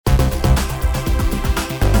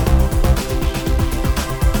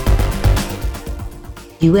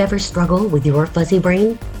Do you ever struggle with your fuzzy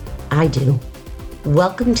brain? I do.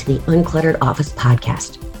 Welcome to the Uncluttered Office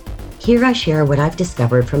podcast. Here I share what I've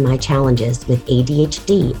discovered from my challenges with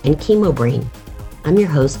ADHD and chemo brain. I'm your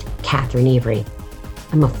host, Catherine Avery.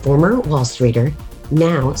 I'm a former Wall Streeter,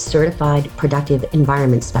 now certified productive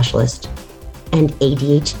environment specialist, and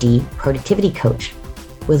ADHD productivity coach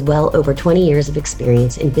with well over 20 years of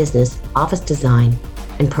experience in business, office design,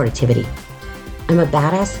 and productivity. I'm a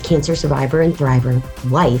badass cancer survivor and thriver,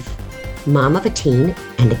 wife, mom of a teen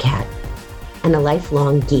and a cat, and a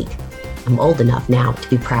lifelong geek. I'm old enough now to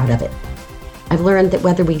be proud of it. I've learned that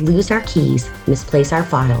whether we lose our keys, misplace our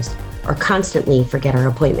files, or constantly forget our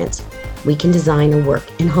appointments, we can design a work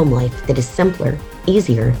and home life that is simpler,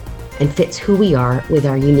 easier, and fits who we are with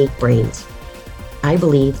our unique brains. I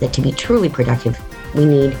believe that to be truly productive, we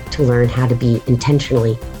need to learn how to be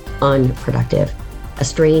intentionally unproductive. A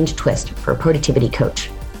strange twist for a productivity coach.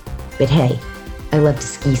 But hey, I love to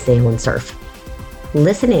ski, sail, and surf.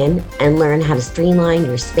 Listen in and learn how to streamline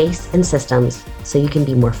your space and systems so you can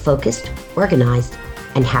be more focused, organized,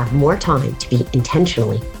 and have more time to be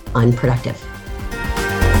intentionally unproductive.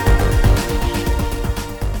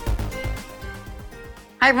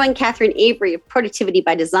 Hi, everyone. Catherine Avery of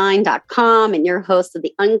productivitybydesign.com and your host of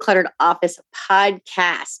the Uncluttered Office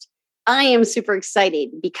podcast. I am super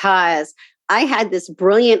excited because I had this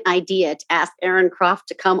brilliant idea to ask Aaron Croft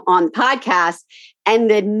to come on the podcast.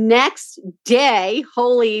 And the next day,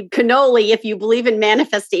 holy cannoli, if you believe in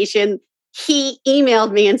manifestation, he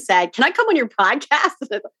emailed me and said, "Can I come on your podcast?"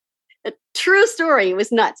 A true story. It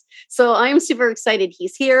was nuts. So I'm super excited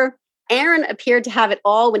he's here. Aaron appeared to have it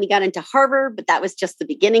all when he got into Harvard, but that was just the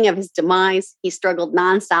beginning of his demise. He struggled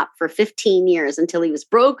nonstop for 15 years until he was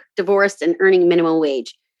broke, divorced, and earning minimum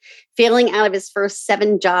wage, failing out of his first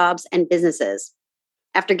 7 jobs and businesses.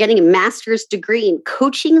 After getting a master's degree in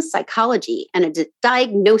coaching psychology and a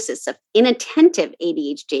diagnosis of inattentive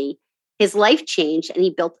ADHD, his life changed and he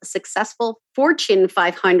built a successful Fortune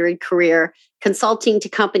 500 career consulting to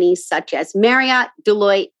companies such as Marriott,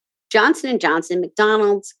 Deloitte, Johnson & Johnson,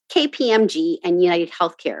 McDonald's, KPMG, and United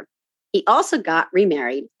Healthcare. He also got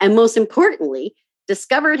remarried and, most importantly,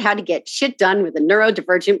 discovered how to get shit done with a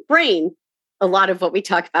neurodivergent brain. A lot of what we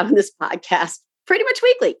talk about on this podcast pretty much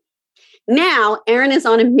weekly. Now, Aaron is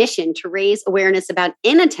on a mission to raise awareness about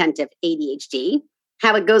inattentive ADHD,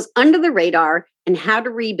 how it goes under the radar, and how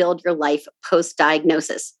to rebuild your life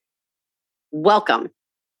post-diagnosis. Welcome.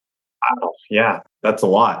 Wow. Yeah, that's a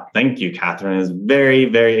lot. Thank you, Catherine. It's very,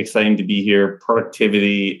 very exciting to be here.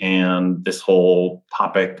 Productivity and this whole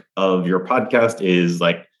topic of your podcast is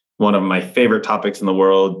like one of my favorite topics in the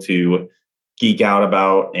world to geek out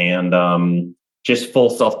about, and just full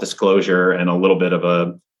self-disclosure and a little bit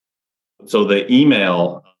of so the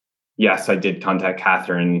email, yes, I did contact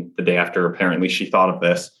Catherine the day after apparently she thought of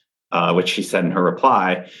this, which she said in her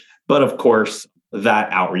reply. But of course,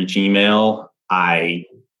 that outreach email, I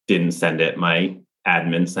didn't send it. My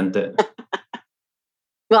admin sent it.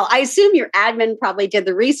 Well, I assume your admin probably did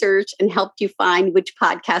the research and helped you find which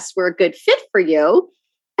podcasts were a good fit for you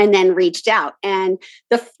and then reached out. And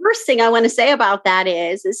the first thing I want to say about that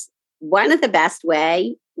is one of the best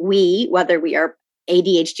way whether we are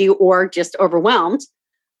ADHD or just overwhelmed,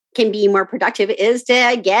 can be more productive is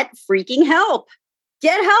to get freaking help.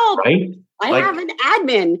 Get help. Right? I have an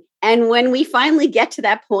admin. And when we finally get to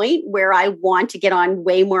that point where I want to get on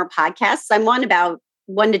way more podcasts, I'm on about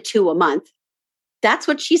 1 to 2 a month. That's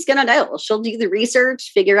what she's going to do. She'll do the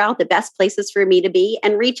research, figure out the best places for me to be,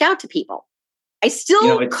 and reach out to people. I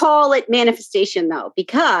still call it manifestation, though,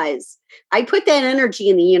 because I put that energy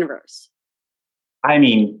in the universe. I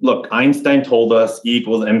mean, look, Einstein told us E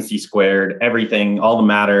equals MC squared. Everything, all the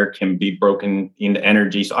matter can be broken into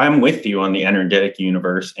energy. So I'm with you on the energetic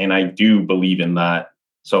universe, and I do believe in that.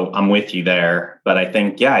 So I'm with you there. But I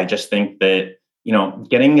think, I just think that,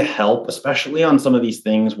 getting help, especially on some of these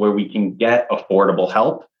things where we can get affordable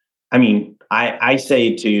help. I mean, I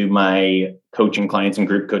say to my coaching clients and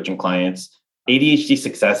group coaching clients, ADHD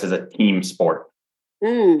success is a team sport.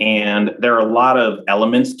 And there are a lot of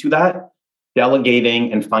elements to that.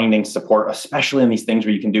 Delegating and finding support, especially in these things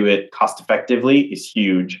where you can do it cost effectively, is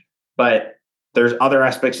huge. But there's other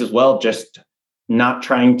aspects as well, just not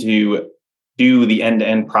trying to do the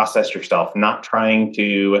end-to-end process yourself, not trying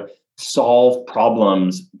to solve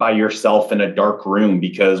problems by yourself in a dark room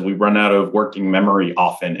because we run out of working memory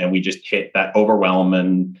often and we just hit that overwhelm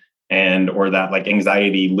and or that like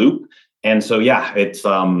anxiety loop. And so, it's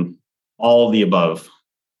all of the above.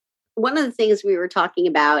 One of the things we were talking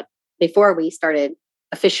about before we started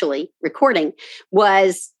officially recording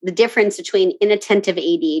was the difference between inattentive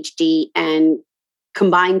ADHD and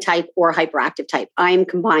combined type or hyperactive type. I am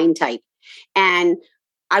combined type. And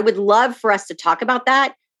I would love for us to talk about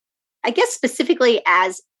that, I guess specifically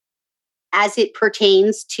as it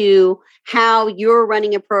pertains to how you're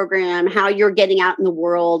running a program, how you're getting out in the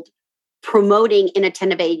world, promoting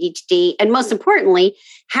inattentive ADHD, and most importantly,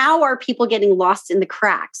 how are people getting lost in the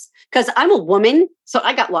cracks? Because I'm a woman, so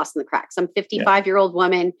I got lost in the cracks. I'm a 55-year-old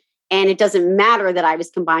woman, and it doesn't matter that I was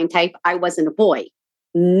combined type. I wasn't a boy.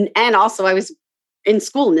 And also I was in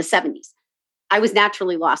school in the 70s. I was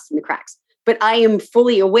naturally lost in the cracks. But I am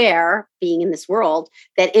fully aware, being in this world,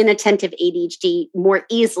 that inattentive ADHD more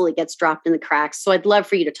easily gets dropped in the cracks. So I'd love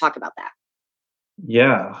for you to talk about that.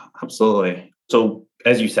 Yeah, absolutely. So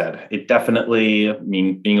as you said, it definitely, I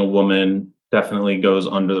mean, being a woman definitely goes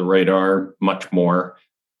under the radar much more.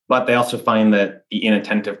 But they also find that the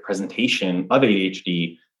inattentive presentation of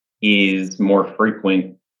ADHD is more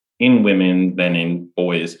frequent in women than in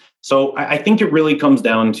boys. So I think it really comes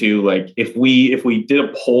down to, like, if we did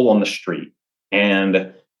a poll on the street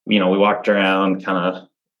and we walked around kind of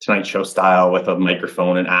Tonight Show style with a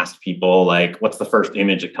microphone and asked people, like, what's the first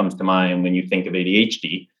image that comes to mind when you think of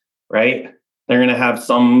ADHD, right? They're going to have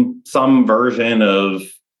some version of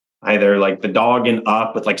either like the dog and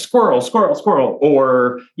Up with like squirrel, squirrel, squirrel,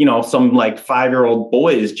 or, some like 5-year-old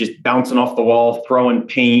boys just bouncing off the wall, throwing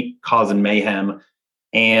paint, causing mayhem.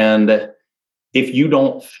 And if you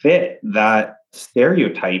don't fit that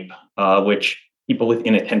stereotype, which people with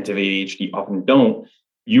inattentive ADHD often don't,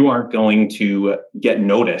 you aren't going to get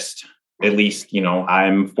noticed. At least,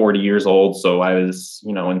 I'm 40 years old, so I was,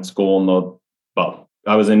 in school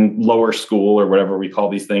I was in lower school, or whatever we call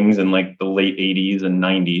these things, in like the late 80s and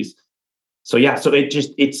 90s. So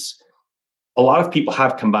it's a lot of people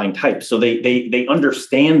have combined types. So they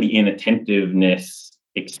understand the inattentiveness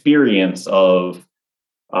experience of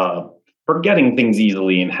forgetting things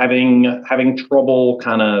easily and having trouble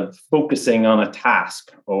kind of focusing on a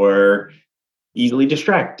task, or easily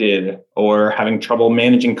distracted, or having trouble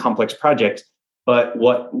managing complex projects. But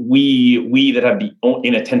what we that have the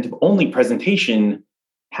inattentive only presentation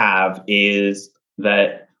have is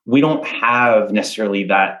that we don't have necessarily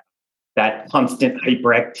that constant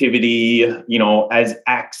hyperactivity, as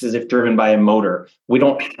acts as if driven by a motor. We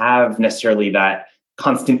don't have necessarily that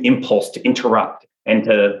constant impulse to interrupt and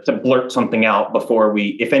to blurt something out before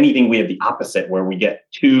if anything, we have the opposite, where we get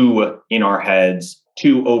too in our heads,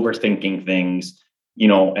 too overthinking things,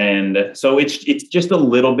 and so it's just a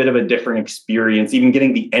little bit of a different experience. Even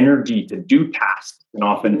getting the energy to do tasks can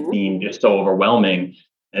often seem just so overwhelming.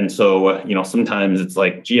 And so, sometimes it's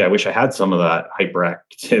like, gee, I wish I had some of that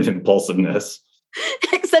hyperactive impulsiveness.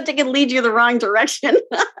 Except it can lead you the wrong direction.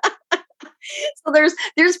 So there's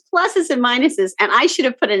pluses and minuses. And I should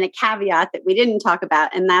have put in a caveat that we didn't talk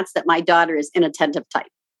about, and that's that my daughter is inattentive type.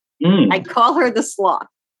 I call her the sloth.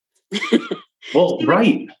 Well,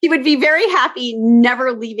 right. She would be very happy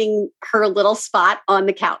never leaving her little spot on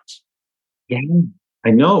the couch. Yeah,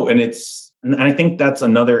 I know. And I think that's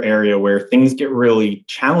another area where things get really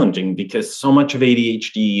challenging, because so much of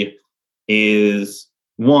ADHD is,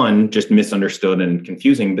 one, just misunderstood and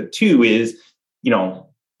confusing, but two is,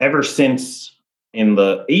 ever since in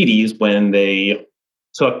the 80s, when they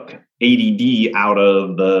took ADD out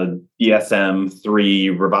of the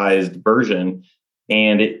DSM-3 revised version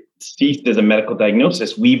and it ceased as a medical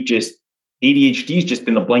diagnosis, ADHD has just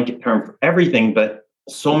been the blanket term for everything. But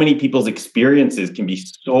so many people's experiences can be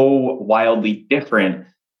so wildly different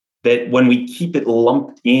that when we keep it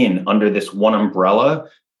lumped in under this one umbrella,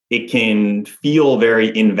 it can feel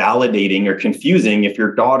very invalidating or confusing if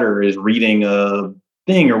your daughter is reading a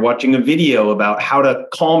thing or watching a video about how to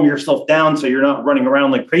calm yourself down so you're not running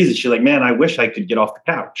around like crazy. She's like, man, I wish I could get off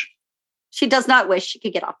the couch. She does not wish she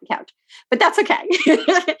could get off the couch, but that's okay.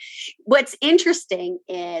 What's interesting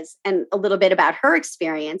is, and a little bit about her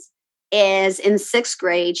experience, is in 6th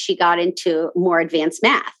grade, she got into more advanced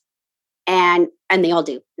math, and they all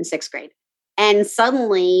do in 6th grade. And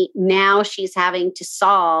suddenly now she's having to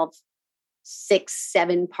solve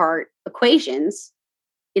 6-7 part equations,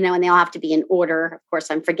 and they all have to be in order. Of course,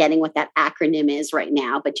 I'm forgetting what that acronym is right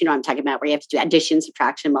now, but I'm talking about, where you have to do addition,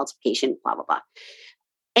 subtraction, multiplication, blah, blah, blah.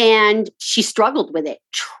 And she struggled with it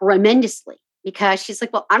tremendously, because she's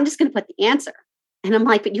like, well, I'm just going to put the answer. And I'm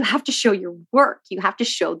like, but you have to show your work. You have to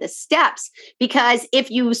show the steps, because if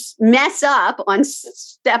you mess up on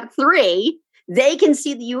step 3, they can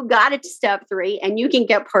see that you got it to step 3 and you can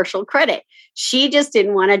get partial credit. She just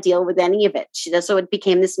didn't want to deal with any of it. So it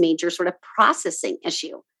became this major sort of processing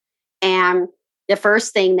issue. And the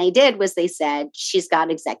first thing they did was they said, she's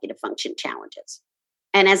got executive function challenges.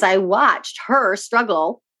 And as I watched her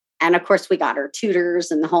struggle And of course, we got her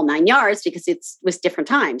tutors and the whole 9 yards because it was different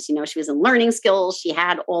times. She was in learning skills. She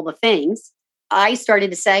had all the things. I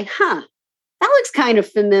started to say, that looks kind of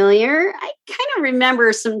familiar. I kind of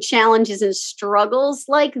remember some challenges and struggles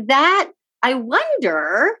like that. I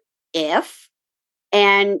wonder if,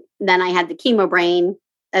 and then I had the chemo brain.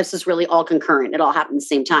 This is really all concurrent. It all happened at the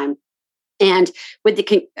same time. And with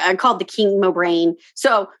I called the chemo brain.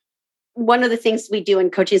 So one of the things we do in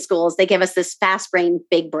coaching schools, they give us this fast brain,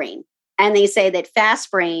 big brain. And they say that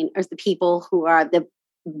fast brain are the people who are the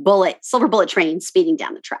silver bullet train speeding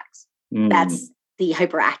down the tracks. That's the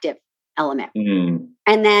hyperactive element.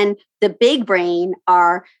 And then the big brain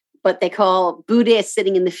are what they call Buddhists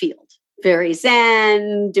sitting in the field, very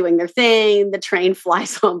zen, doing their thing. The train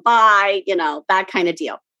flies on by, that kind of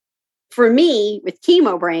deal. For me, with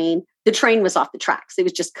chemo brain, the train was off the tracks. It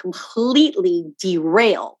was just completely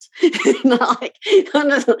derailed. Like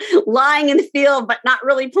lying in the field, but not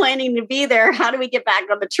really planning to be there. How do we get back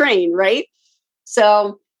on the train, right?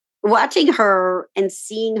 So watching her and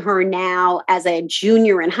seeing her now as a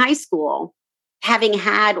junior in high school, having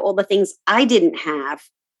had all the things I didn't have,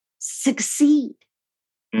 succeed.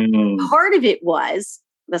 Part of it was,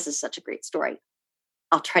 this is such a great story.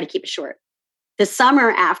 I'll try to keep it short. The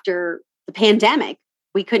summer after the pandemic,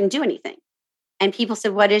 we couldn't do anything. And people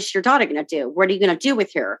said, what is your daughter going to do? What are you going to do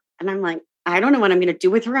with her? And I'm like, I don't know what I'm going to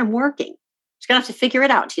do with her. I'm working. She's going to have to figure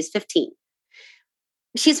it out. She's 15.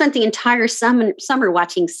 She spent the entire summer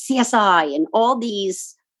watching CSI and all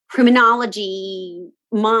these criminology,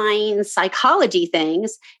 mind, psychology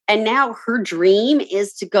things. And now her dream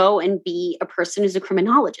is to go and be a person who's a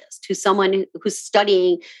criminologist, who's someone who's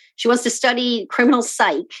studying. She wants to study criminal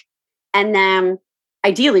psych and then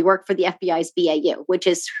ideally work for the FBI's BAU, which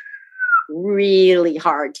is really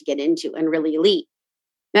hard to get into and really elite.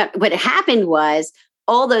 Now, what happened was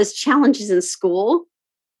all those challenges in school,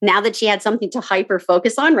 now that she had something to hyper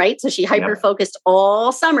focus on, right? So she hyper focused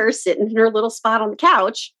all summer sitting in her little spot on the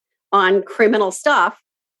couch on criminal stuff,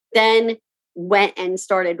 then went and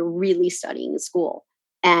started really studying school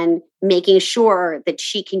and making sure that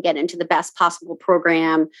she can get into the best possible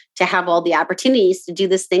program to have all the opportunities to do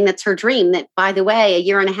this thing that's her dream, that, by the way, a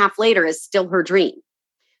year and a half later is still her dream.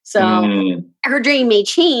 So her dream may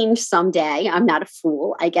change someday. I'm not a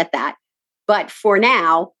fool. I get that. But for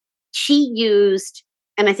now, she used,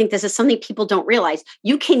 and I think this is something people don't realize,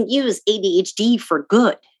 you can use ADHD for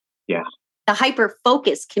good. Yeah. The hyper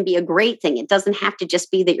focus can be a great thing. It doesn't have to just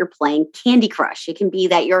be that you're playing Candy Crush. It can be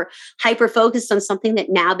that you're hyper focused on something that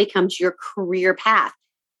now becomes your career path.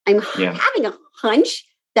 I'm having a hunch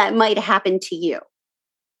that might happen to you.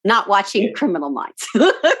 Not watching Criminal Minds.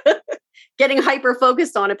 Getting hyper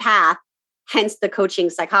focused on a path, hence the coaching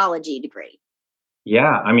psychology degree. Yeah,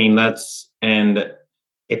 I mean, and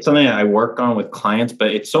it's something that I work on with clients,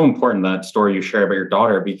 but it's so important, that story you share about your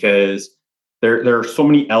daughter, because there are so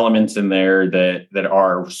many elements in there that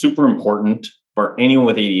are super important for anyone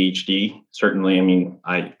with ADHD. Certainly, I mean,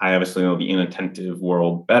 I obviously know the inattentive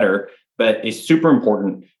world better, but it's super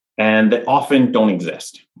important and that often don't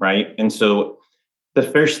exist, right? And so the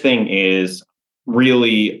first thing is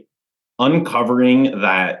really uncovering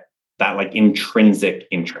that like intrinsic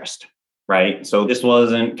interest, right? So this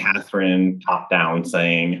wasn't Catherine top down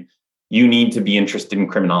saying, you need to be interested in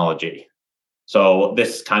criminology. So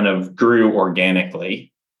this kind of grew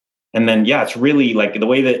organically. And then, it's really like the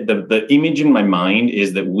way that the image in my mind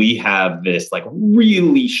is that we have this like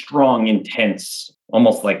really strong, intense,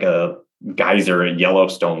 almost like a geyser at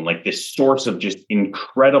Yellowstone, like this source of just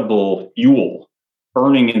incredible fuel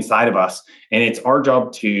burning inside of us. And it's our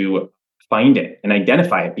job to find it and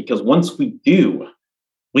identify it, because once we do,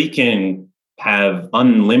 we can have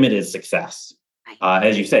unlimited success.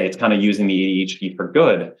 As you say, it's kind of using the ADHD for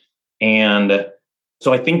good. And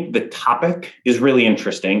so I think the topic is really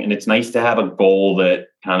interesting, and it's nice to have a goal that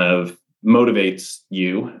kind of motivates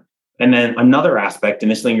you. And then another aspect,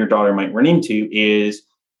 and this thing your daughter might run into, is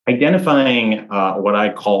identifying what I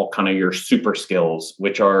call kind of your super skills,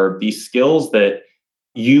 which are these skills that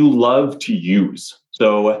you love to use.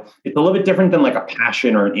 So it's a little bit different than like a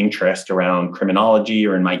passion or an interest around criminology,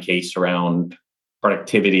 or in my case, around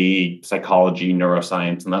productivity, psychology,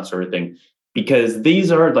 neuroscience, and that sort of thing. Because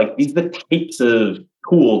these are the types of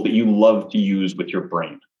tools that you love to use with your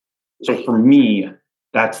brain. So for me,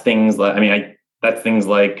 that's things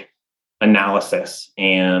like analysis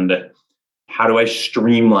and how do I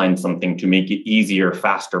streamline something to make it easier,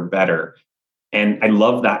 faster, better. And I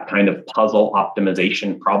love that kind of puzzle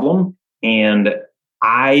optimization problem. And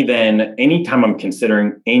I then, anytime I'm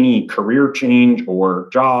considering any career change or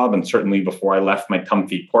job, and certainly before I left my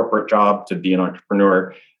comfy corporate job to be an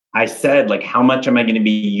entrepreneur, I said, like, how much am I going to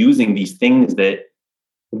be using these things that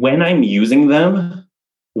when I'm using them,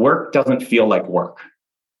 work doesn't feel like work.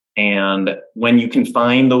 And when you can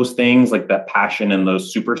find those things like that passion and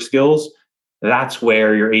those super skills, that's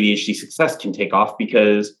where your ADHD success can take off,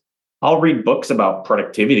 because I'll read books about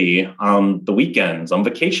productivity on the weekends, on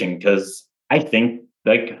vacation, because I think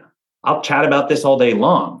like I'll chat about this all day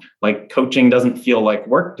long. Like coaching doesn't feel like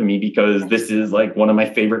work to me because this is like one of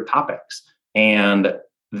my favorite topics. And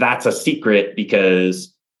that's a secret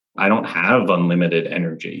because I don't have unlimited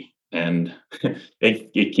energy, and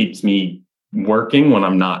it keeps me working when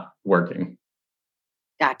I'm not working.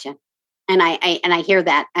 Gotcha. And I hear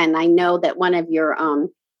that, and I know that one of your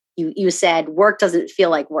you said work doesn't feel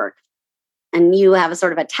like work, and you have a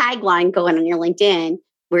sort of a tagline going on your LinkedIn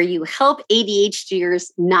where you help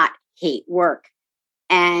ADHDers not hate work.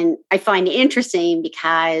 And I find it interesting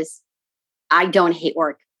because I don't hate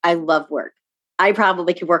work. I love work. I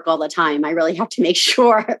probably could work all the time. I really have to make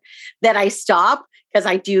sure that I stop because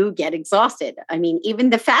I do get exhausted. I mean, even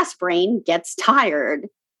the fast brain gets tired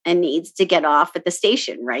and needs to get off at the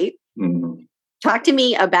station, right? Mhm. Talk to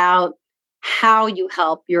me about how you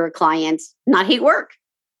help your clients not hate work.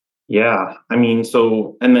 Yeah, I mean,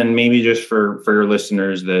 so and then maybe just for your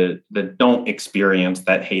listeners that don't experience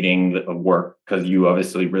that hating of work because you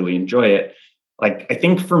obviously really enjoy it. Like I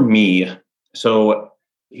think for me, so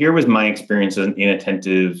here was my experience as an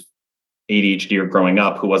inattentive ADHD or growing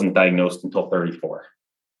up who wasn't diagnosed until 34.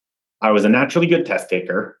 I was a naturally good test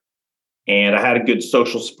taker and I had a good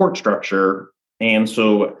social support structure. And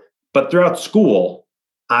so, but throughout school,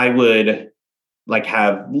 I would like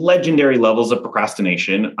have legendary levels of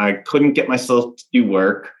procrastination. I couldn't get myself to do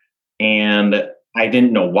work and I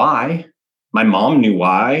didn't know why. My mom knew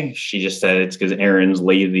why. She just said it's because Aaron's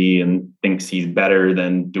lazy and thinks he's better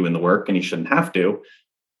than doing the work and he shouldn't have to.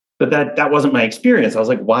 But that wasn't my experience. I was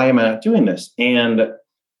like, why am I not doing this? And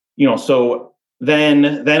so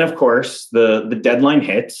then of course the deadline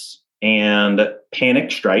hits and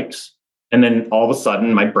panic strikes. And then all of a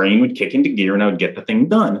sudden my brain would kick into gear and I would get the thing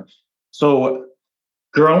done. So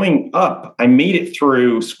growing up, I made it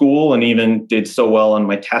through school and even did so well on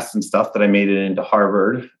my tests and stuff that I made it into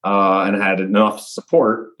Harvard and had enough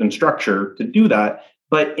support and structure to do that.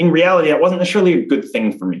 But in reality, that wasn't necessarily a good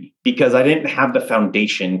thing for me because I didn't have the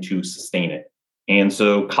foundation to sustain it. And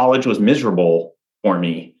so college was miserable for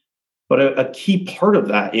me. But a key part of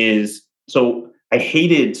that is, so I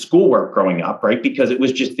hated schoolwork growing up, right? Because it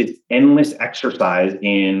was just this endless exercise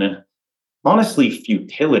in honestly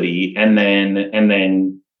futility and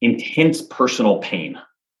then intense personal pain.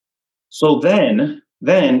 So then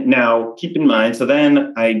now keep in mind, so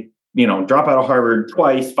then I drop out of Harvard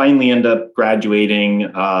twice, finally end up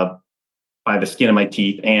graduating by the skin of my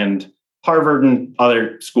teeth. And Harvard and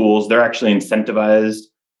other schools, they're actually incentivized,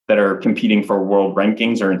 that are competing for world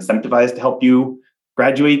rankings are incentivized to help you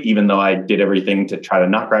graduate, even though I did everything to try to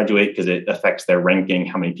not graduate because it affects their ranking,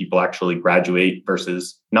 how many people actually graduate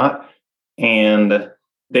versus not. And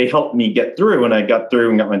they helped me get through, and I got through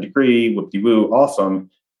and got my degree, whoop-de-woo, awesome.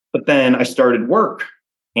 But then I started work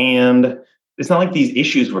and it's not like these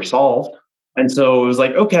issues were solved. And so it was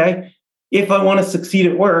like, okay, if I want to succeed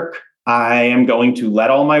at work, I am going to let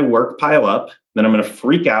all my work pile up. Then I'm going to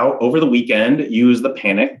freak out over the weekend, use the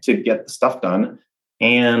panic to get the stuff done,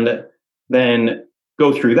 and then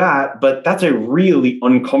go through that. But that's a really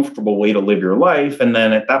uncomfortable way to live your life. And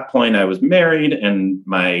then at that point, I was married, and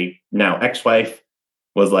my now ex-wife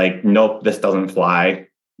was like, nope, this doesn't fly.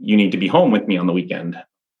 You need to be home with me on the weekend.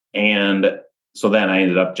 And so then I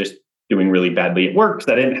ended up just doing really badly at work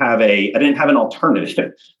because I didn't have an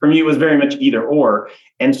alternative. For me, it was very much either or.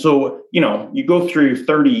 And so, you go through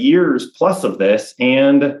 30 years plus of this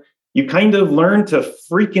and you kind of learn to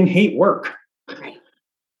freaking hate work. Right.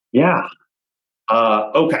 Yeah.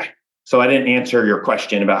 Okay. So I didn't answer your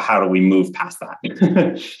question about how do we move past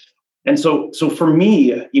that. And so for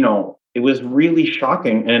me, it was really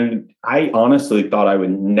shocking. And I honestly thought I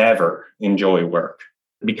would never enjoy work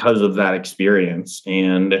because of that experience.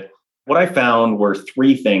 And what I found were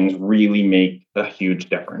three things really make a huge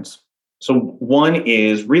difference. So one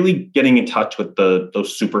is really getting in touch with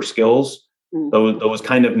those super skills, those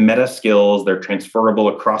kind of meta skills. They're transferable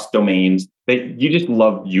across domains that you just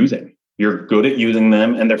love using. You're good at using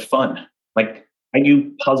them and they're fun. Like I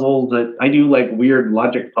do I do like weird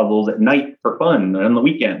logic puzzles at night for fun on the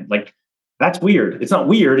weekend. Like that's weird. It's not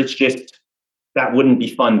weird. It's just that wouldn't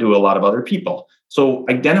be fun to a lot of other people. So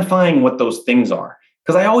identifying what those things are,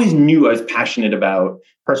 because I always knew I was passionate about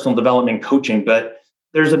personal development coaching, but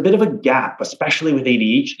there's a bit of a gap, especially with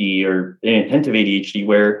ADHD or inattentive ADHD,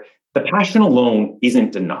 where the passion alone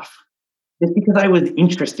isn't enough. just because I was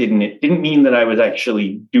interested in it didn't mean that I was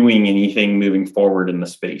actually doing anything moving forward in the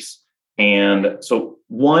space. And so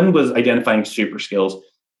one was identifying super skills.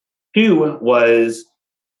 Two was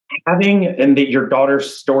having, and that your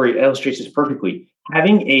daughter's story illustrates this perfectly,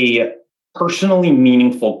 having a personally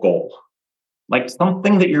meaningful goal, like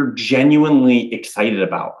something that you're genuinely excited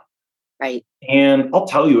about. Right. And I'll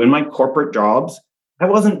tell you, in my corporate jobs, I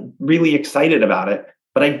wasn't really excited about it,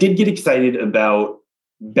 but I did get excited about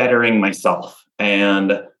bettering myself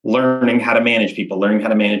and learning how to manage people, learning how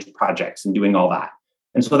to manage projects and doing all that.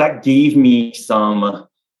 And so that gave me some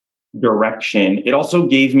direction. It also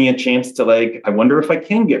gave me a chance to I wonder if I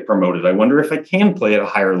can get promoted. I wonder if I can play at a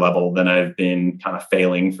higher level than I've been kind of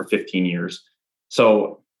failing for 15 years.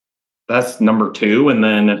 So that's number two. And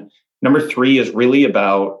then number three is really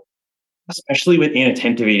about, especially with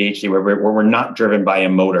inattentive ADHD, where we're not driven by a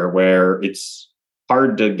motor, where it's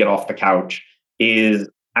hard to get off the couch, is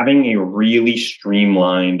having a really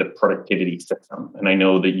streamlined productivity system. And I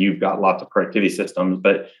know that you've got lots of productivity systems,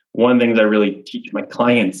 but one of the things I really teach my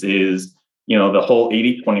clients is, the whole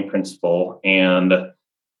 80-20 principle. And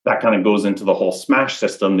that kind of goes into the whole SMASH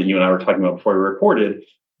system that you and I were talking about before we recorded,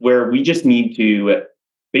 where we just need to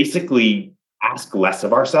basically ask less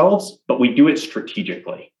of ourselves, but we do it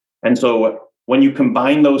strategically. And so when you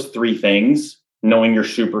combine those three things, knowing your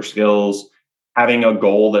super skills, having a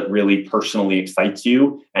goal that really personally excites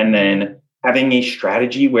you, and then having a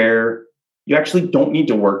strategy where you actually don't need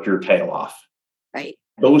to work your tail off. Right.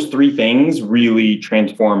 Those three things really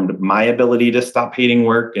transformed my ability to stop hating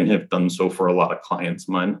work and have done so for a lot of clients of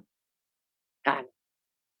mine. God.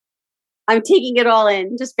 I'm taking it all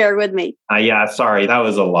in. Just bear with me. Yeah, sorry. That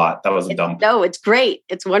was a lot. That was a dump. No, it's great.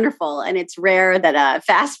 It's wonderful. And it's rare that a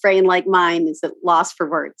fast brain like mine is at loss for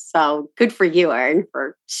words. So good for you, Aaron,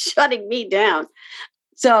 for shutting me down.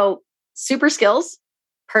 So super skills,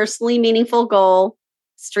 personally meaningful goal,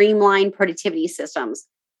 streamlined productivity systems.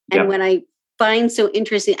 And when I find so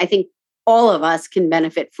interesting, I think all of us can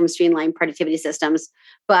benefit from streamlined productivity systems,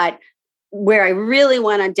 but where I really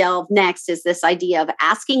want to delve next is this idea of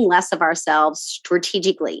asking less of ourselves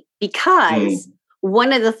strategically, because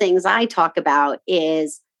one of the things I talk about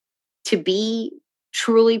is to be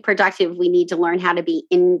truly productive, we need to learn how to be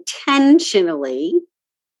intentionally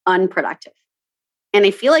unproductive. And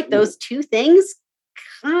I feel like those two things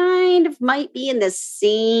kind of might be in the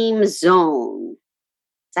same zone.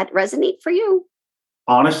 Does that resonate for you?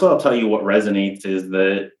 Honestly, I'll tell you what resonates is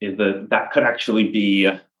that could actually be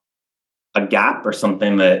a gap or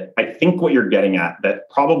something that I think what you're getting at, that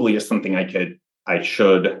probably is something I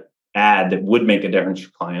should add that would make a difference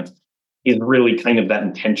for clients, is really kind of that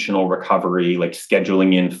intentional recovery, like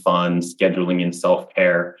scheduling in fun, scheduling in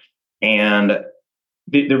self-care. And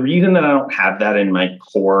the reason that I don't have that in my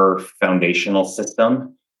core foundational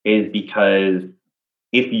system is because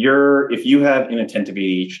if you have inattentive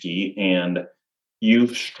ADHD and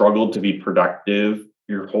you've struggled to be productive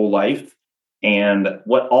your whole life, and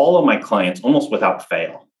what all of my clients, almost without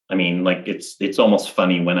fail, I mean, it's almost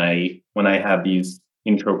funny when I have these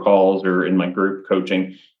intro calls or in my group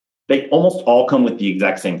coaching, they almost all come with the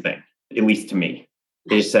exact same thing, at least to me.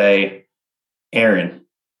 They say, Aaron,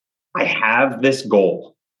 I have this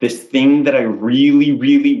goal, this thing that I really,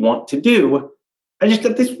 really want to do. I just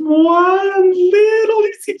got this one little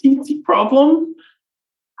easy problem.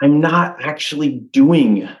 I'm not actually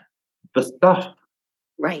doing the stuff.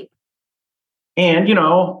 Right. And,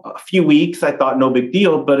 a few weeks, I thought no big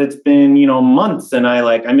deal, but it's been, months, and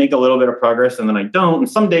I make a little bit of progress and then I don't. And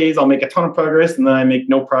some days I'll make a ton of progress and then I make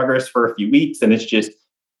no progress for a few weeks. And it's just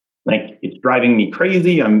it's driving me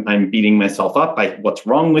crazy. I'm beating myself up. What's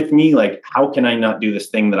wrong with me? How can I not do this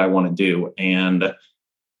thing that I want to do? And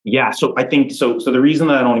so I think, so the reason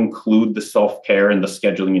that I don't include the self-care and the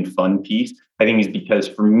scheduling and fun piece, I think, is because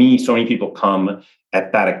for me, so many people come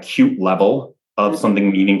at that acute level of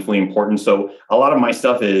something meaningfully important. So a lot of my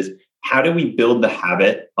stuff is, how do we build the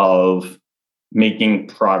habit of making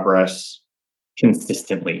progress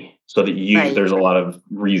consistently so that there's a lot of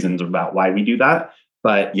reasons about why we do that.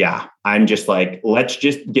 But I'm just let's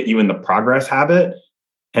just get you in the progress habit.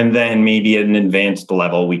 And then maybe at an advanced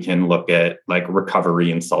level, we can look at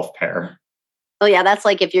recovery and self-care. Oh yeah. That's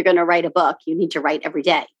like, if you're going to write a book, you need to write every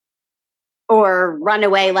day. Or run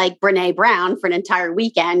away like Brene Brown for an entire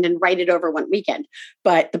weekend and write it over one weekend.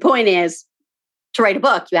 But the point is, to write a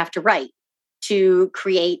book, you have to write. To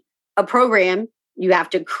create a program, you have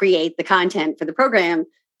to create the content for the program.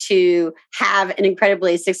 To have an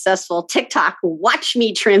incredibly successful TikTok, watch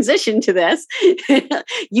me transition to this,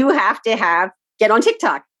 you have to get on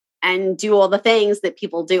TikTok. and do all the things that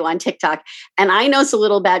people do on TikTok. And I know so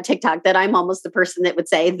little about TikTok that I'm almost the person that would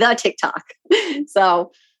say the TikTok.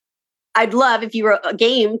 So I'd love if you were a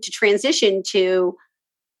game to transition to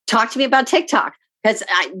talk to me about TikTok, because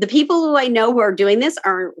the people who I know who are doing this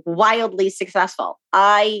are wildly successful.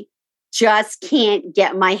 I just can't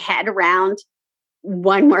get my head around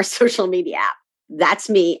one more social media app. That's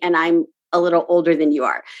me. And I'm a little older than you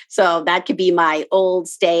are. So that could be my old,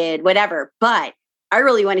 staid, whatever. But I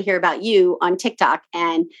really want to hear about you on TikTok.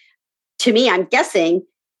 And to me, I'm guessing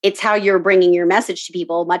it's how you're bringing your message to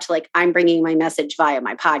people, much like I'm bringing my message via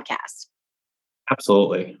my podcast.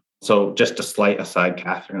 Absolutely. So just a slight aside,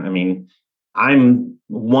 Catherine, I mean, I'm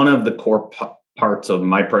one of the core parts of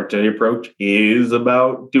my productivity approach is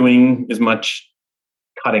about doing as much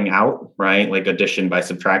cutting out, right? Like addition by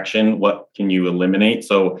subtraction. What can you eliminate?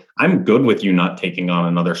 So I'm good with you not taking on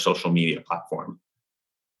another social media platform.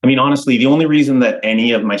 I mean, honestly, the only reason that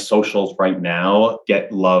any of my socials right now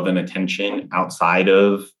get love and attention outside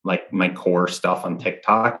of like my core stuff on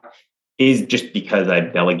TikTok is just because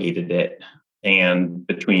I've delegated it, and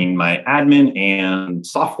between my admin and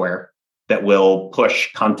software that will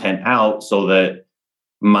push content out so that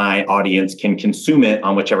my audience can consume it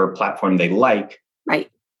on whichever platform they like.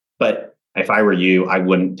 Right. But if I were you, I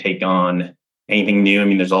wouldn't take on anything new. I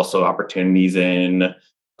mean, there's also opportunities in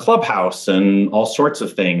Clubhouse and all sorts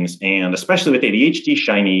of things. And especially with ADHD,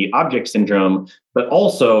 shiny object syndrome, but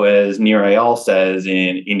also as Nir Eyal says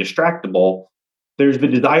in Indistractable, there's the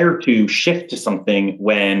desire to shift to something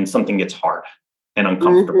when something gets hard and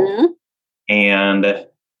uncomfortable. Mm-hmm. And,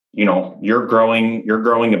 you know, you're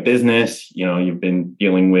growing a business, you know, you've been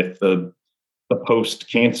dealing with the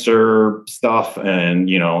post-cancer stuff and,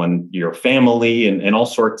 you know, and your family and all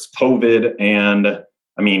sorts, COVID. And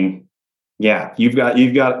I mean, yeah, you've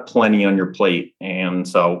got plenty on your plate. And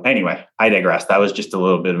so anyway, I digress. That was just a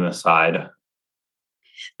little bit of an aside.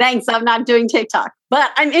 Thanks. I'm not doing TikTok,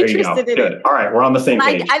 but I'm interested in Good. it. All right, we're on the same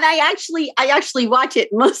page. I actually watch it,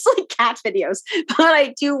 mostly cat videos, but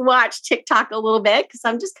I do watch TikTok a little bit because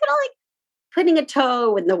I'm just kind of like putting a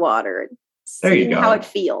toe in the water and seeing how it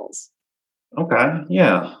feels. Okay.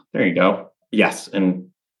 Yeah. There you go. Yes. And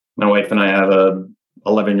my wife and I have a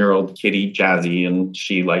 11-year-old kitty, Jazzy, and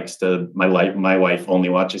she likes to, my wife only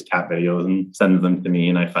watches cat videos and sends them to me.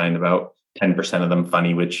 And I find about 10% of them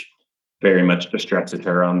funny, which very much distresses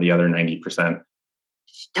her on the other 90%.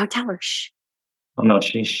 Don't tell her. Shh. Oh no,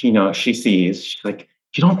 she knows, she sees, she's like,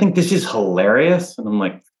 you don't think this is hilarious? And I'm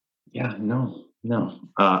like, yeah, no.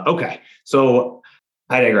 Okay. So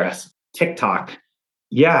I digress. TikTok.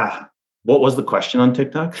 Yeah. What was the question on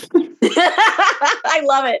TikTok? I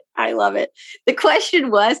love it. The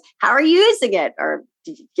question was, how are you using it? Or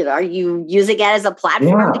are you using it as a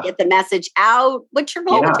platform to get the message out? What's your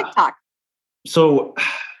goal with TikTok? So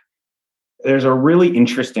there's a really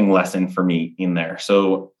interesting lesson for me in there.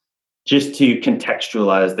 So just to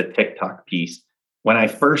contextualize the TikTok piece, when I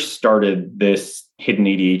first started this hidden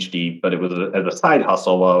ADHD, but it was as a side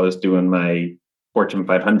hustle while I was doing my Fortune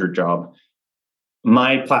 500 job,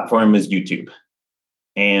 my platform is YouTube.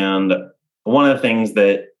 And one of the things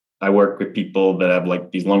that I work with people that have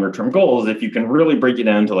like these longer term goals, if you can really break it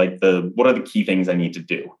down to like what are the key things I need to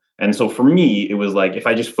do? And so for me, it was like, if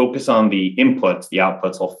I just focus on the inputs, the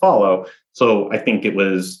outputs will follow. So I think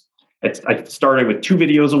I started with 2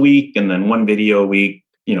 videos a week and then 1 video a week,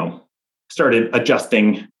 you know, started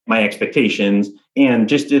adjusting my expectations. And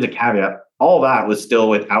just as a caveat, all that was still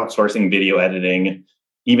with outsourcing video editing,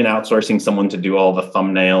 even outsourcing someone to do all the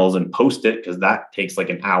thumbnails and post it, because that takes like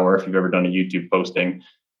an hour if you've ever done a YouTube posting.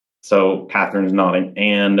 So Catherine's nodding.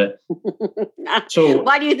 And so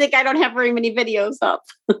why do you think I don't have very many videos up?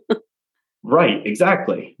 Right,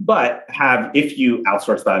 exactly. But if you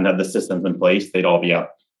outsource that and have the systems in place, they'd all be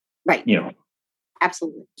up. Right. You know.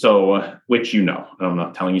 Absolutely. So, which you know, I'm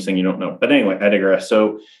not telling you saying you don't know. But anyway, I digress.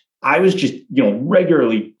 So I was just, you know,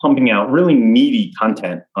 regularly pumping out really meaty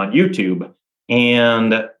content on YouTube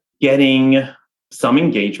and getting some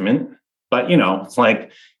engagement. But, you know, it's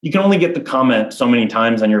like you can only get the comment so many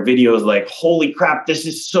times on your videos like, holy crap, this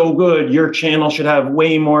is so good. Your channel should have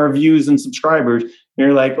way more views and subscribers. And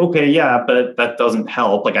you're like, okay, yeah, but that doesn't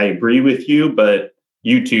help. Like, I agree with you, but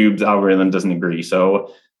YouTube's algorithm doesn't agree.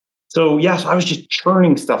 So I was just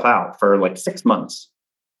churning stuff out for like 6 months.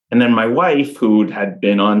 And then my wife, who had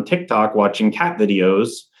been on TikTok watching cat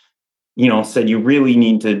videos, you know, said, you really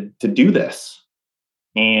need to do this.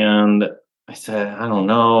 And I said, I don't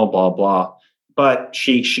know, blah, blah. But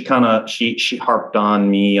she harped on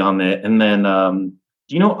me on it. And then,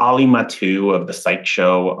 do you know Ali Matu of the Psych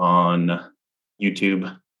Show on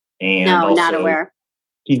YouTube? And no, also, not aware.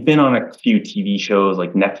 He's been on a few TV shows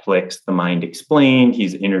like Netflix, The Mind Explained.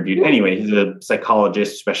 He's interviewed. Anyway, he's a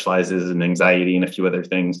psychologist, specializes in anxiety and a few other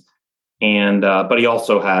things. And but he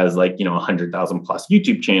also has 100,000 plus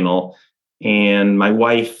YouTube channel. And my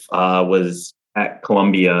wife was at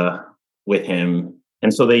Columbia with him,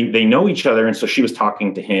 and so they know each other. And so she was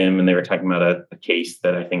talking to him, and they were talking about a case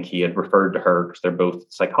that I think he had referred to her because they're both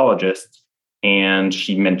psychologists. And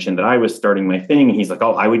she mentioned that I was starting my thing. And he's like,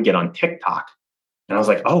 "Oh, I would get on TikTok." And I was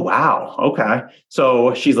like, "Oh, wow. Okay."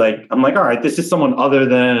 So she's like, I'm like, "All right, this is someone other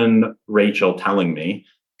than Rachel telling me."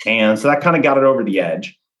 And so that kind of got it over the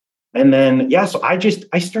edge. And then, yeah, so I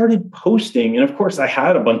started posting. And of course, I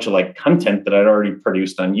had a bunch of content that I'd already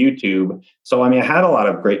produced on YouTube. So, I mean, I had a lot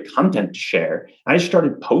of great content to share. I just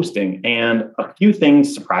started posting, and a few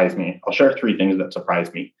things surprised me. I'll share three things that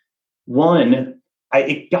surprised me. One,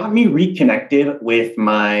 it got me reconnected with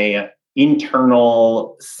my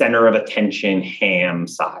internal center of attention ham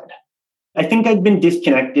side. I think I'd been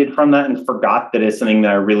disconnected from that and forgot that it's something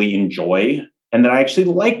that I really enjoy and that I actually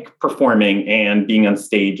like performing and being on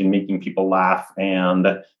stage and making people laugh and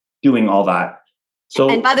doing all that. So,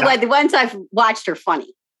 and by the way, the ones I've watched are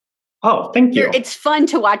funny. Oh, thank you. It's fun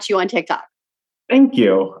to watch you on TikTok. Thank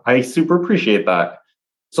you. I super appreciate that.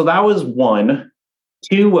 So that was one.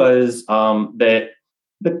 Two was that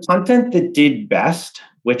the content that did best,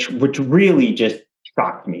 which really just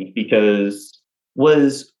shocked me because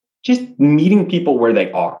was just meeting people where they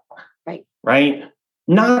are. Right. Right.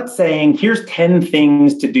 Not saying here's 10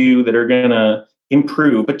 things to do that are going to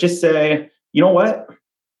improve, but just say, you know what?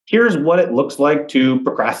 Here's what it looks like to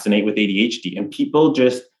procrastinate with ADHD. And people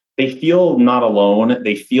just, they feel not alone.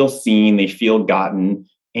 They feel seen. They feel gotten.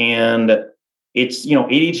 And it's,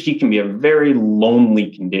 ADHD can be a very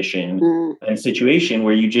lonely condition and situation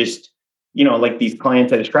where you just, like these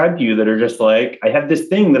clients I described to you that are just like, I have this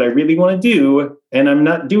thing that I really want to do and I'm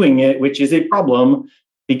not doing it, which is a problem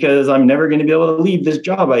because I'm never going to be able to leave this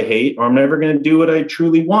job I hate, or I'm never going to do what I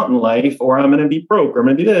truly want in life, or I'm going to be broke, or I'm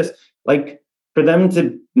going to do this. Like, for them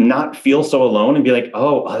to not feel so alone and be like,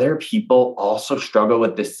 oh, other people also struggle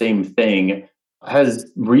with the same thing has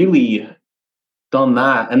really done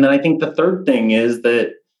that. And then I think the third thing is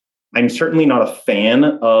that I'm certainly not a fan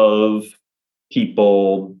of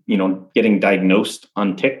people, getting diagnosed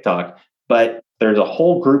on TikTok, but there's a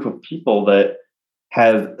whole group of people that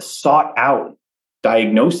have sought out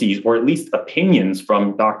diagnoses or at least opinions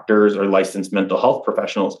from doctors or licensed mental health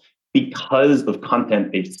professionals because of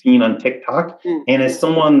content they've seen on TikTok. And as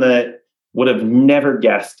someone that would have never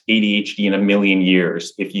guessed ADHD in a million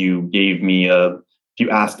years, if you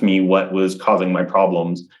asked me what was causing my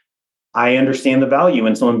problems, I understand the value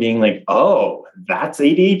in someone being like, oh, that's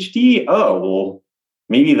ADHD. Oh, well,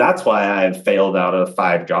 maybe that's why I've failed out of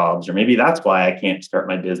 5 jobs, or maybe that's why I can't start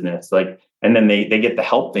my business. And then they get the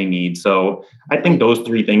help they need. So I think those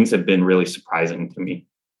 3 things have been really surprising to me.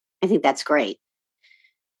 I think that's great.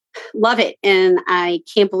 Love it. And I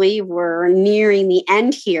can't believe we're nearing the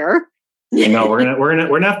end here. I know we're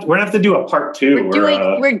gonna have to do a part 2.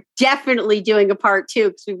 We're definitely doing a part 2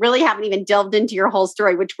 because we really haven't even delved into your whole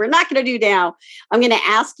story, which we're not going to do now. I'm going to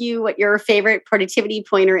ask you what your favorite productivity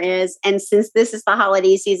pointer is, and since this is the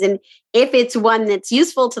holiday season, if it's one that's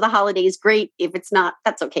useful to the holidays, great. If it's not,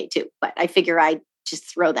 that's okay too. But I figure I'd just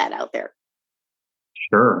throw that out there.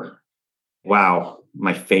 Sure. Wow,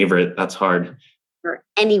 my favorite. That's hard. For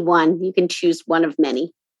anyone, you can choose one of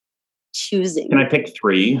many. Choosing. Can I pick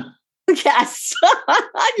 3? Yes.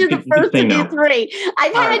 You're the first to do 3.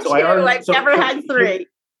 I've had 2. I've never had 3.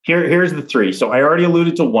 Here's the 3. So I already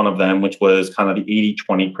alluded to one of them, which was kind of the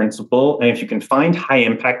 80-20 principle. And if you can find high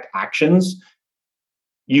impact actions,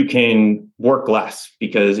 you can work less,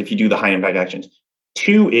 because if you do the high impact actions.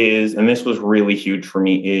 2 is, and this was really huge for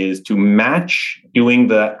me, is to match doing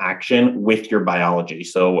the action with your biology.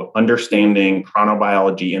 So understanding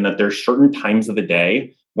chronobiology, and that there's certain times of the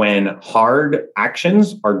day when hard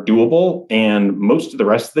actions are doable, and most of the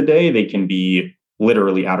rest of the day, they can be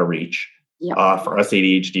literally out of reach for us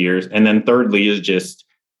ADHDers. And then thirdly is just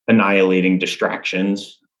annihilating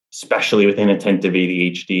distractions, especially with inattentive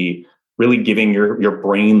ADHD, really giving your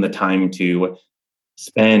brain the time to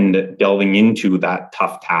spend delving into that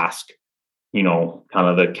tough task. Kind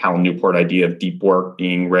of the Cal Newport idea of deep work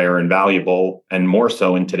being rare and valuable, and more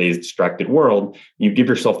so in today's distracted world. You give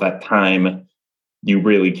yourself that time, you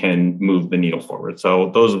really can move the needle forward.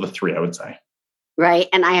 So those are the 3 I would say. Right.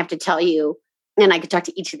 And I have to tell you, and I could talk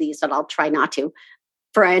to each of these, but I'll try not to.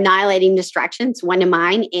 For annihilating distractions, one of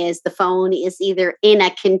mine is the phone is either in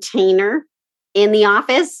a container in the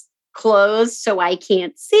office, closed so I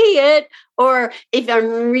can't see it, or if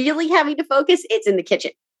I'm really having to focus, it's in the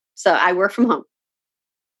kitchen. So I work from home.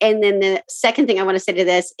 And then the second thing I want to say to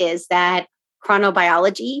this is that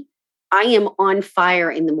chronobiology, I am on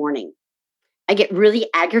fire in the morning. I get really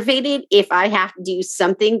aggravated if I have to do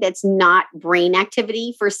something that's not brain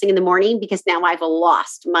activity first thing in the morning, because now I've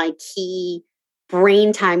lost my key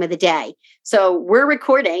brain time of the day. So we're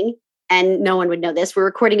recording, and no one would know this. We're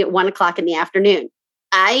recording at 1:00 in the afternoon.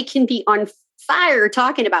 I can be on fire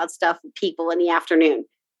talking about stuff with people in the afternoon.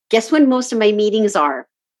 Guess when most of my meetings are?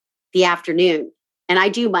 The afternoon. And I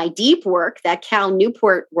do my deep work, that Cal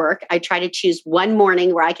Newport work. I try to choose one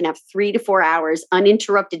morning where I can have 3 to 4 hours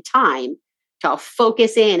uninterrupted time to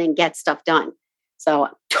focus in and get stuff done. So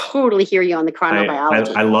totally hear you on the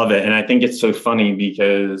chronobiology. I love it. And I think it's so funny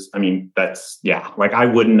because, I mean, like I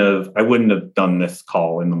wouldn't have done this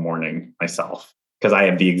call in the morning myself because I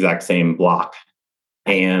have the exact same block.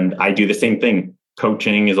 And I do the same thing.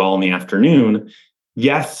 Coaching is all in the afternoon.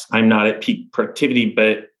 Yes, I'm not at peak productivity,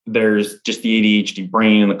 but there's just the ADHD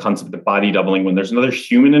brain and the concept of body doubling. When there's another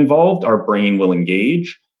human involved, our brain will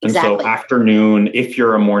engage. Exactly. And so afternoon, if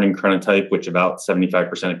you're a morning chronotype, which about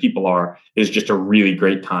 75% of people are, is just a really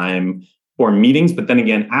great time for meetings. But then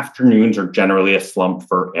again, afternoons are generally a slump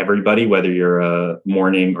for everybody, whether you're a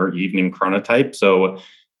morning or evening chronotype. So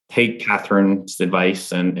take Catherine's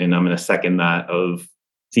advice, and I'm going to second that, of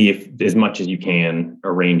see if, as much as you can,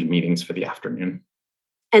 arrange meetings for the afternoon.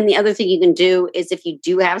 And the other thing you can do is, if you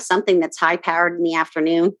do have something that's high powered in the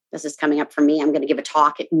afternoon, this is coming up for me. I'm going to give a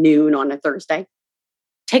talk at noon on a Thursday.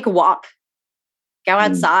 Take a walk, go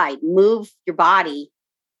outside, move your body.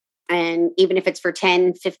 And even if it's for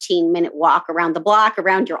 10, 15-minute walk around the block,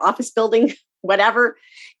 around your office building, whatever,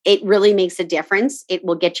 it really makes a difference. It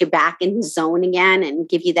will get you back in the zone again and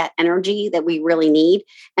give you that energy that we really need.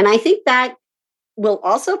 And I think that will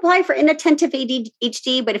also apply for inattentive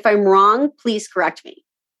ADHD. But if I'm wrong, please correct me.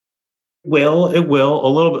 It will a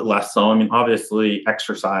little bit less so. I mean, obviously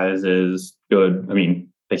exercise is good. I mean,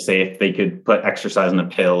 they say if they could put exercise in a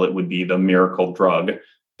pill, it would be the miracle drug.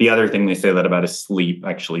 The other thing they say that about is sleep,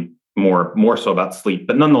 actually more so about sleep.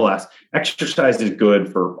 But nonetheless, exercise is good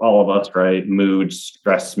for all of us, right? Mood,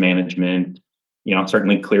 stress management,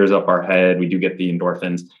 certainly clears up our head. We do get the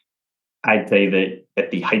endorphins. I'd say that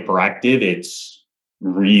at the hyperactive, it's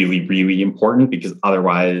really, really important, because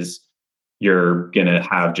otherwise you're going to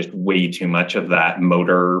have just way too much of that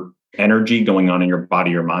motor energy going on in your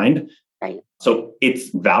body or mind. Right. So it's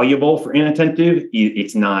valuable for inattentive.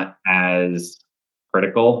 It's not as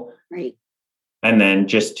critical. Right. And then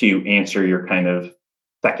just to answer your kind of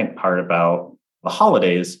second part about the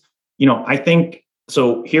holidays, I think,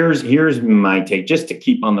 so here's my take, just to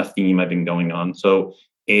keep on the theme I've been going on. So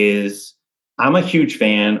I'm a huge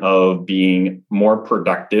fan of being more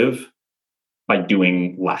productive by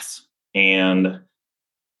doing less. And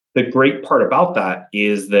the great part about that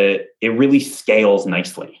is that it really scales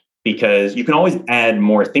nicely, because you can always add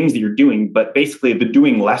more things that you're doing, but basically the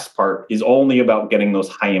doing less part is only about getting those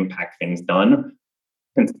high impact things done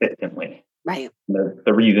consistently. Right.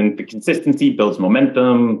 The reason, the consistency builds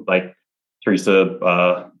momentum, like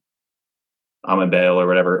Teresa Amabile or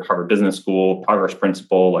whatever, Harvard Business School, progress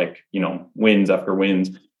principle, like, wins after wins.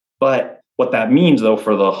 But what that means though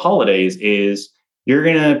for the holidays is you're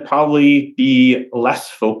going to probably be less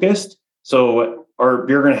focused. Or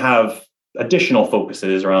you're going to have additional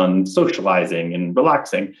focuses around socializing and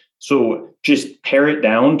relaxing. So just pare it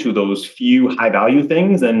down to those few high value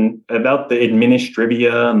things, and about the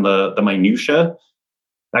administrivia and the minutia,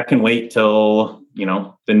 that can wait till,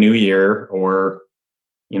 the new year, or,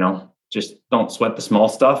 just don't sweat the small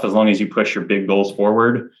stuff. As long as you push your big goals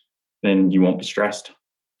forward, then you won't be stressed.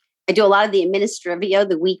 I do a lot of the administrivia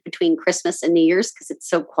the week between Christmas and New Year's, because it's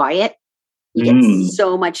so quiet. You get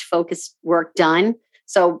so much focused work done.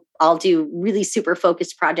 So I'll do really super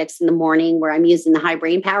focused projects in the morning where I'm using the high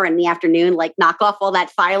brain power, and in the afternoon, like knock off all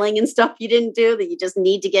that filing and stuff you didn't do that you just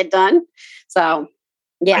need to get done. So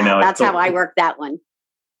yeah, that's how I work that one.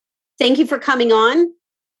 Thank you for coming on.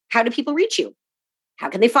 How do people reach you? How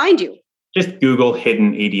can they find you? Just Google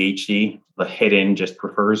hidden ADHD. The hidden just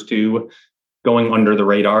refers to going under the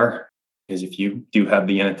radar, because if you do have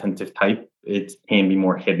the inattentive type, it can be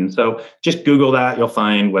more hidden. So just Google that. You'll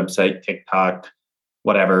find website, TikTok,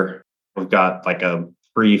 whatever. We've got like a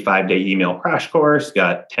free 5-day email crash course,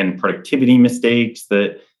 got 10 productivity mistakes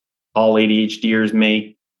that all ADHDers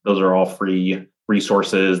make. Those are all free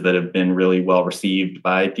resources that have been really well received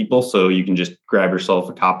by people. So you can just grab yourself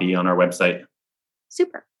a copy on our website.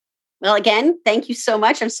 Super. Well, again, thank you so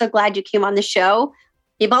much. I'm so glad you came on the show.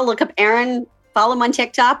 People, look up Aaron, follow him on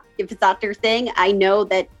TikTok if it's not your thing. I know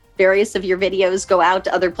that various of your videos go out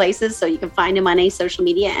to other places, so you can find him on any social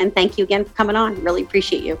media. And thank you again for coming on. Really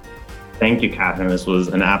appreciate you. Thank you, Catherine. This was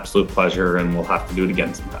an absolute pleasure, and we'll have to do it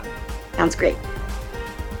again sometime. Sounds great.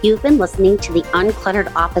 You've been listening to the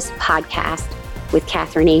Uncluttered Office podcast with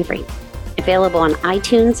Catherine Avery, available on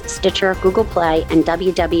iTunes, Stitcher, Google Play, and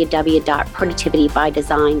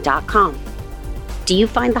www.productivitybydesign.com. Do you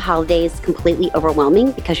find the holidays completely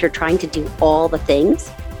overwhelming because you're trying to do all the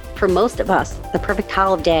things? For most of us, the perfect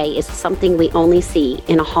holiday is something we only see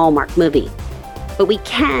in a Hallmark movie. But we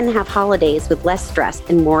can have holidays with less stress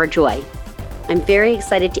and more joy. I'm very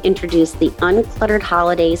excited to introduce the Uncluttered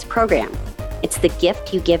Holidays program. It's the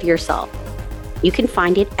gift you give yourself. You can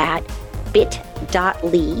find it at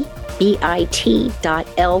bit.ly,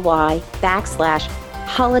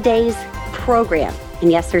 bit.ly/holidays program.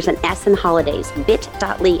 And yes, there's an S in holidays,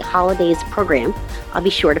 bit.ly holidays program. I'll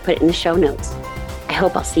be sure to put it in the show notes. I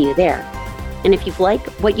hope I'll see you there. And if you've liked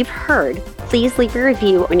what you've heard, please leave a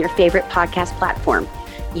review on your favorite podcast platform.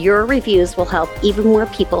 Your reviews will help even more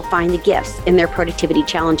people find the gifts in their productivity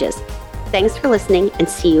challenges. Thanks for listening, and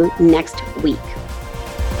see you next week.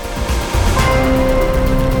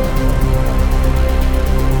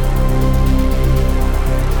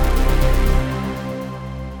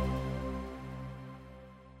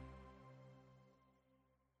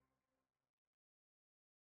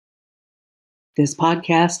 This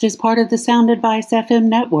podcast is part of the Sound Advice FM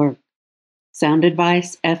network. Sound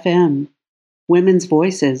Advice FM. Women's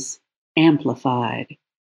voices amplified.